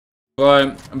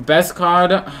But best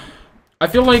COD, I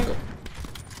feel like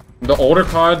the older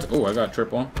CODs. Oh, I got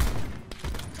triple.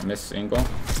 I missed single.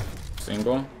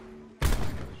 Single.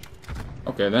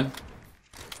 Okay then.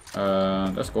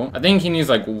 That's cool. I think he needs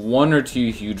like 1 or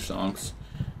 2 huge songs.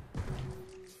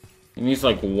 He needs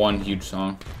like 1 huge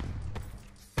song.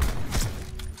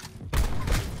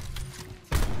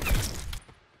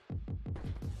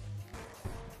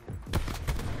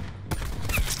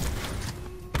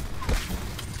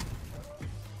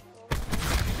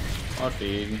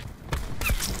 Feed.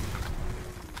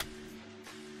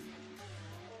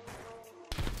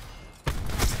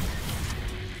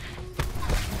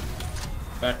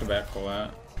 Back to back collat.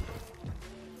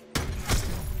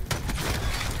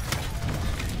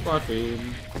 Squad feed.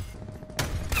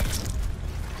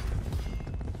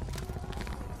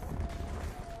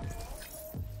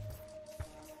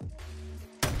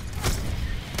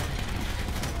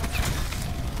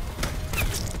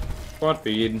 Squad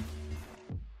feed.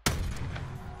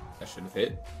 That should have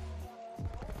hit.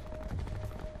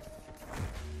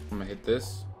 I'm gonna hit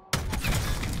this.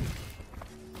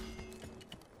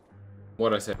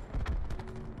 What'd I say?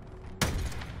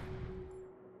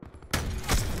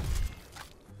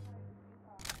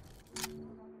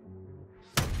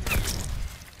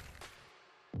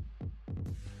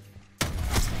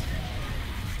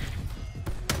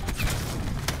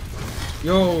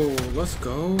 Yo, let's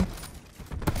go.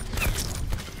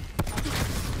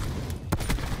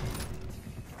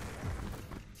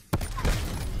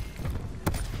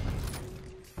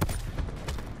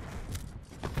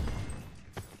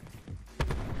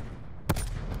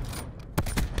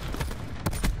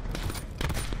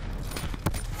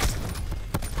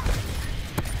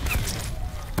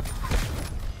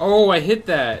 Oh, I hit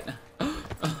that.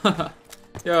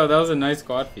 Yo, that was a nice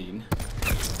squad feed.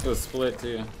 It was split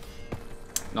too.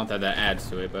 Not that that adds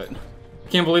to it, but I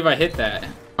can't believe I hit that.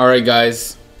 Alright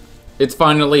guys, it's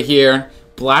finally here.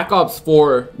 Black Ops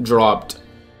 4 dropped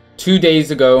 2 days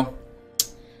ago.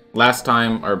 Last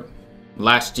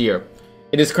year.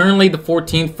 It is currently the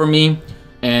 14th for me,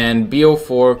 and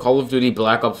bo4, Call of Duty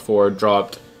Black Ops 4,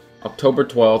 dropped October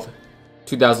 12th,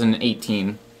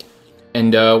 2018.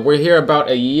 And we're here about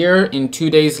a year and 2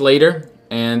 days later,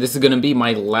 and this is going to be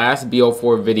my last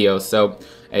bo4 video. So,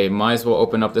 hey, might as well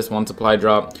open up this one supply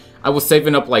drop. I was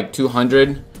saving up like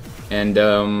 200, and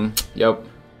yep.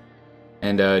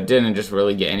 And didn't just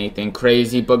really get anything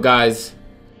crazy. But guys,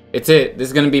 it's it. This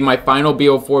is going to be my final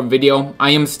bo4 video. I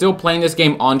am still playing this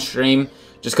game on stream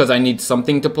just because I need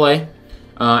something to play.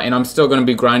 And I'm still going to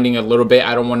be grinding a little bit.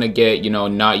 I don't want to get, you know,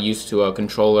 not used to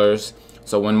controllers.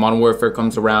 So when Modern Warfare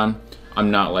comes around, I'm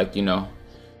not like, you know,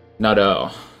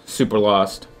 not super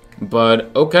lost. But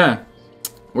okay,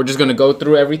 we're just gonna go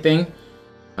through everything,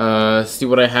 see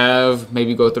what I have,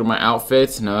 maybe go through my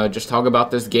outfits, and just talk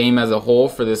about this game as a whole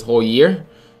for this whole year.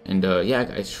 And yeah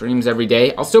guys, streams every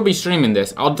day. I'll still be streaming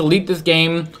this. I'll delete this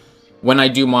game when I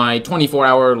do my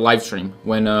 24-hour live stream.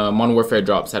 When Modern Warfare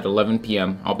drops at 11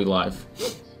 p.m. I'll be live.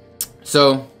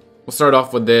 So we'll start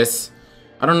off with this.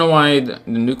 I don't know why the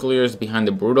nuclear is behind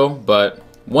the brutal, but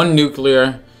one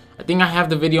nuclear. I think I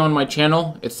have the video on my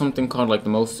channel. It's something called like the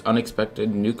most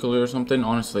unexpected nuclear or something.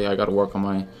 Honestly, I gotta work on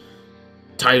my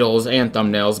titles and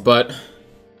thumbnails, but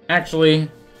actually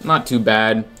not too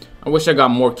bad. I wish I got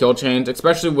more kill chains,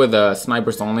 especially with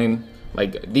snipers only.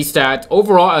 Like these stats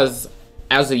overall,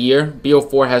 as a year,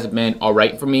 bo4 has been all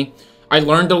right for me. I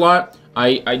learned a lot.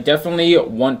 I definitely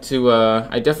want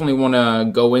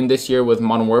to go in this year with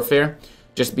Modern Warfare,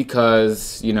 just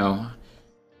because, you know,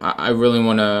 I really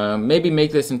want to maybe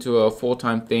make this into a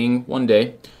full-time thing one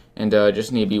day, and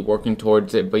just need to be working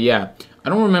towards it. But yeah, I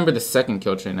don't remember the second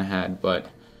kill chain I had, but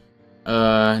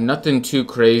nothing too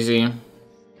crazy.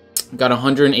 Got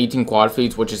 118 quad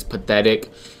feeds, which is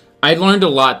pathetic. I learned a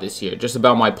lot this year, just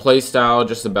about my playstyle,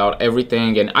 just about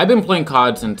everything, and I've been playing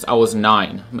COD since I was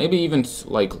 9, maybe even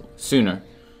like sooner.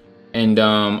 And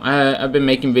I've been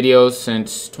making videos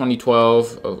since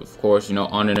 2012, of course, you know,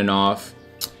 on and off.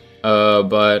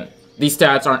 But these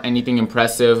stats aren't anything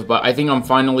impressive, but I think I'm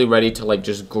finally ready to like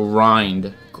just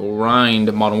grind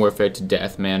Modern Warfare to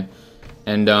death, man.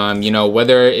 And you know,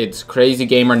 whether it's crazy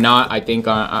game or not, I think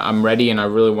I'm ready, and I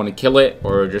really want to kill it,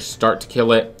 or just start to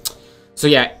kill it. So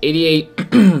yeah,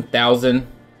 88,000,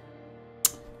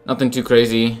 nothing too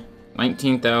crazy.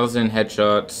 19,000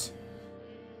 headshots,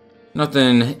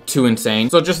 nothing too insane.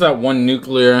 So just that one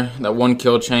nuclear, that one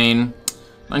kill chain.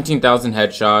 19,000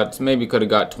 headshots, maybe could have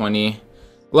got 20.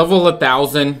 Level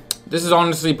 1,000. This is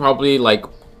honestly probably like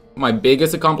my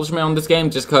biggest accomplishment on this game,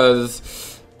 just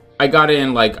because I got it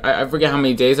in like, I forget how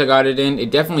many days I got it in. It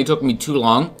definitely took me too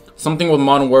long. something with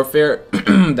Modern Warfare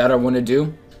that I want to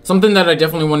do. Something that I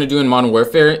definitely want to do in Modern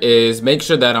Warfare is make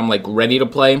sure that I'm like ready to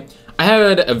play. I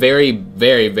had a very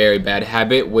bad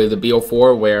habit with the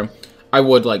bo4 where I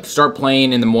would like start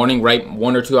playing in the morning, right?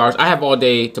 1 or 2 hours. I have all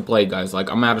day to play, guys.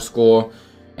 Like, I'm out of school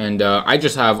and I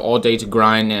just have all day to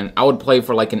grind, and I would play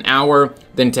for like an hour,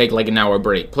 then take like an hour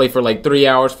break. Play for like 3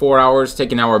 hours, 4 hours,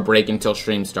 take an hour break until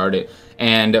stream started.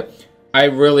 And I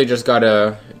really just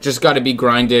gotta be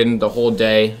grinding the whole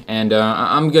day, and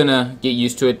I'm gonna get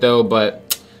used to it though.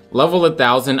 But level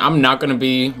 1,000, I'm not gonna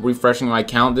be refreshing my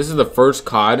account. This is the first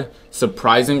COD,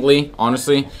 surprisingly,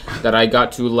 honestly, that I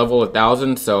got to level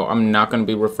 1,000, so I'm not gonna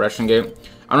be refreshing it.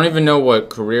 I don't even know what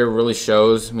career really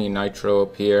shows me. Nitro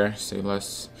up here, say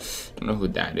less. Don't know who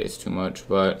that is too much,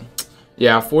 but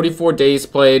yeah, 44 days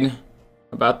played.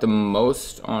 About the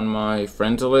most on my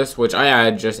friends list, which I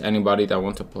add just anybody that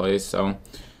wants to play, so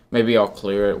maybe I'll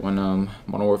clear it when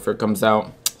Modern Warfare comes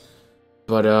out.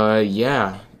 But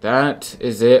yeah, that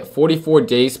is it. 44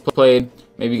 days played.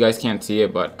 Maybe you guys can't see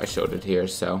it, but I showed it here.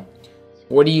 So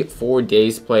 44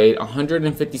 days played,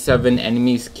 157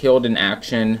 enemies killed in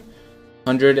action,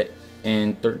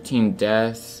 113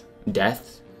 deaths,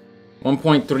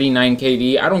 1.39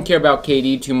 KD. I don't care about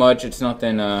KD too much. It's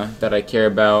nothing that I care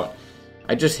about.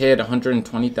 I just hit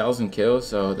 120,000 kills,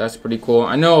 so that's pretty cool.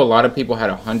 I know a lot of people had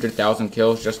 100,000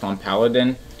 kills just on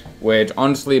Paladin, which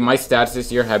honestly, my stats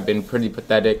this year have been pretty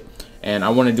pathetic, and I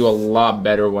want to do a lot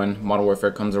better when Modern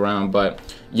Warfare comes around. But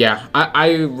yeah,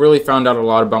 I really found out a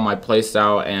lot about my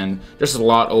playstyle and just a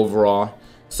lot overall.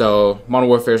 So Modern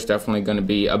Warfare is definitely going to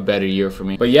be a better year for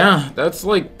me. But yeah, that's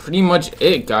like pretty much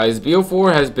it, guys.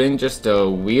 bo4 has been just a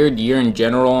weird year in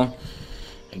general.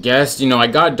 I guess, you know, I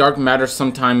got Dark Matter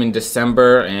sometime in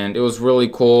December, and it was really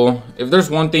cool. If there's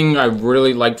one thing I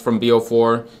really liked from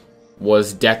bo4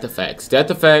 was death effects.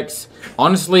 Death effects,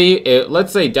 honestly,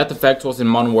 let's say death effects was in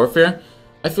Modern Warfare,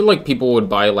 I feel like people would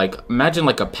buy, like, imagine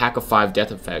like a pack of 5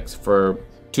 death effects for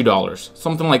 $2.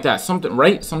 Something like that. Something,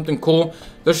 right? Something cool.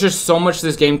 There's just so much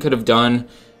this game could have done.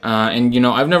 And, you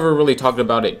know, I've never really talked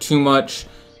about it too much.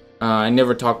 I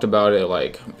never talked about it,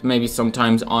 like, maybe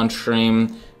sometimes on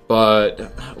stream.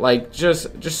 But like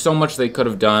just so much they could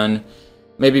have done.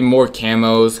 Maybe more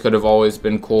camos could have always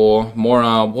been cool. More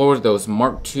what were those,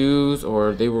 Mark 2s,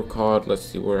 or they were called, let's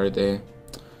see, where are they?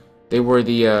 They were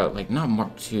the like, not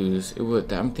Mark 2s. It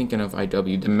was, I'm thinking of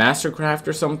IW, the Mastercraft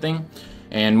or something.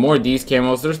 And more of these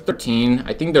camos. There's 13.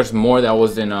 I think there's more that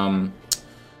was in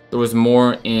there was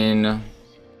more in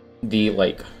the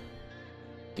like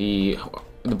the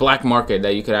black market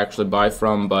that you could actually buy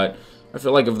from, but I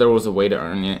feel like if there was a way to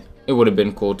earn it, it would have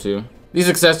been cool too. These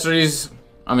accessories,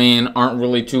 I mean, aren't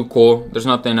really too cool. There's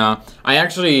nothing, I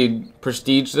actually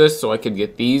prestiged this so I could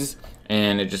get these,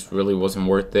 and it just really wasn't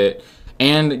worth it.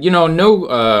 And, you know,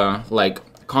 no, like,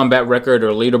 combat record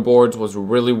or leaderboards was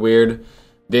really weird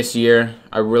this year.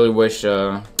 I really wish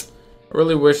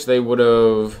they would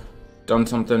have done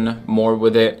something more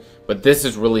with it. But this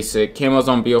is really sick. Camos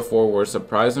on bo4 were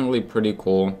surprisingly pretty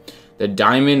cool. The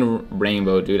diamond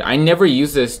rainbow, dude. I never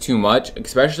use this too much,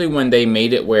 especially when they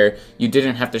made it where you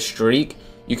didn't have to streak.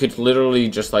 You could literally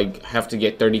just like have to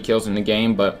get 30 kills in the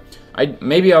game. But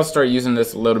maybe I'll start using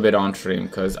this a little bit on stream,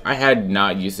 because I had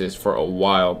not used this for a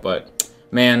while. But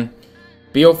man,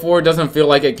 bo4 doesn't feel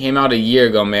like it came out a year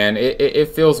ago, man. It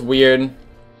feels weird.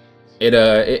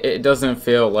 It doesn't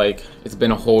feel like it's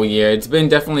been a whole year. It's been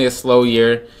definitely a slow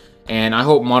year. And I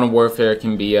hope Modern Warfare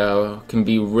can be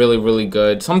really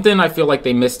good. Something I feel like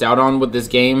they missed out on with this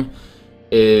game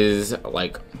is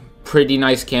like pretty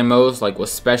nice camos, like with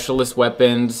specialist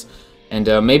weapons. And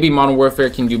maybe Modern Warfare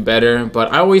can do better.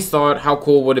 But I always thought, how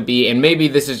cool would it be? And maybe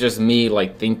this is just me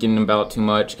like thinking about too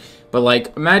much. But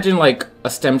like, imagine like a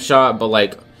stem shot, but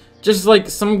like just like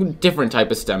some different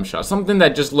type of stem shot, something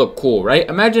that just looked cool, right?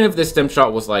 Imagine if this stem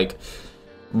shot was like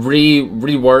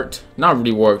reworked, not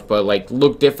reworked, but like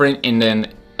looked different, and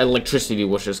then electricity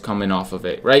was just coming off of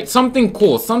it, right? Something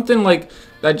cool, something like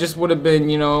that just would have been,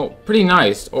 you know, pretty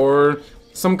nice. Or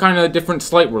some kind of different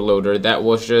slight reloader that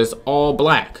was just all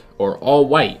black or all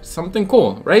white, something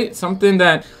cool, right? Something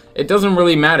that it doesn't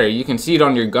really matter, you can see it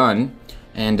on your gun,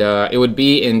 and it would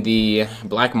be in the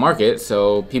black market,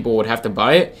 so people would have to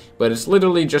buy it, but it's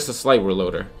literally just a slight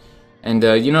reloader. And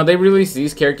you know, they released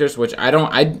these characters, which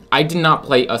I did not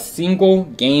play a single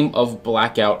game of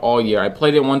Blackout all year. I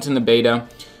played it once in the beta,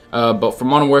 but for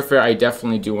Modern Warfare, I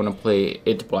definitely do want to play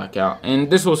it Blackout. And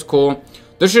this was cool.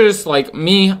 This is just like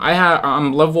me.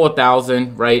 I'm level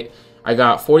 1,000, right? I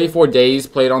got 44 days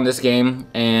played on this game,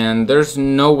 and there's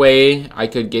no way I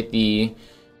could get the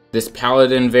this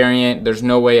Paladin variant. There's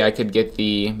no way I could get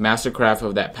the Mastercraft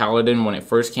of that Paladin when it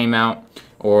first came out,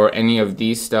 or any of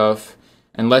these stuff.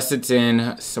 Unless it's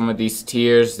in some of these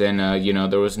tiers, then, you know,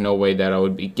 there was no way that I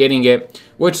would be getting it,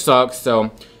 which sucks.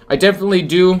 So I definitely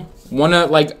do want to,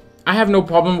 like, I have no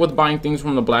problem with buying things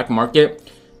from the black market.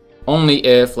 Only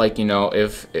if, like, you know,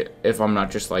 if I'm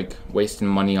not just, like, wasting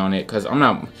money on it, because I'm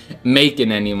not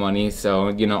making any money. So,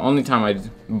 you know, only time I'd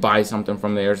buy something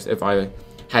from there is if I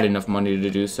had enough money to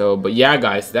do so. But yeah,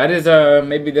 guys, that is,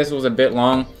 maybe this was a bit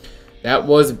long. That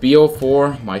was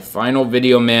bo4, my final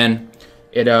video, man.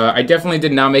 I definitely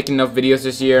did not make enough videos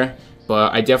this year,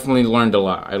 but I definitely learned a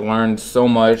lot. I learned so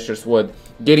much just with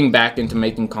getting back into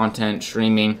making content,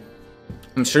 streaming.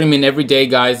 I'm streaming every day,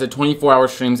 guys. The 24-hour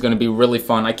stream is going to be really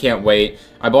fun. I can't wait.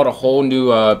 I bought a whole new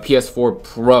PS4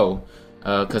 Pro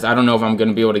because I don't know if I'm going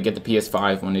to be able to get the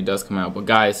PS5 when it does come out. But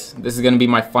guys, this is going to be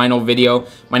my final video.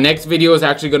 My next video is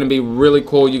actually going to be really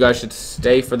cool. You guys should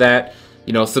stay for that.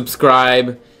 You know,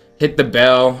 subscribe. Hit the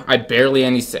bell. I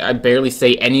barely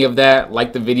say any of that.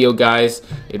 Like the video, guys.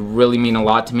 It really mean a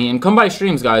lot to me. And come by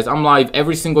streams, guys. I'm live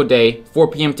every single day, 4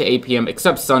 p.m. to 8 p.m.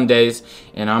 except Sundays.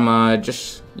 And I'm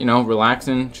just, you know,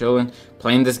 relaxing, chilling,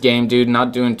 playing this game, dude.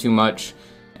 Not doing too much,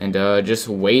 and just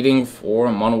waiting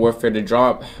for Modern Warfare to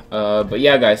drop. But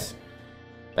yeah, guys,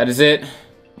 that is it.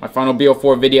 My final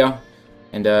bo4 video.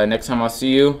 And next time I'll see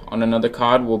you on another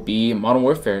COD will be Modern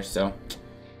Warfare. So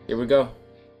here we go.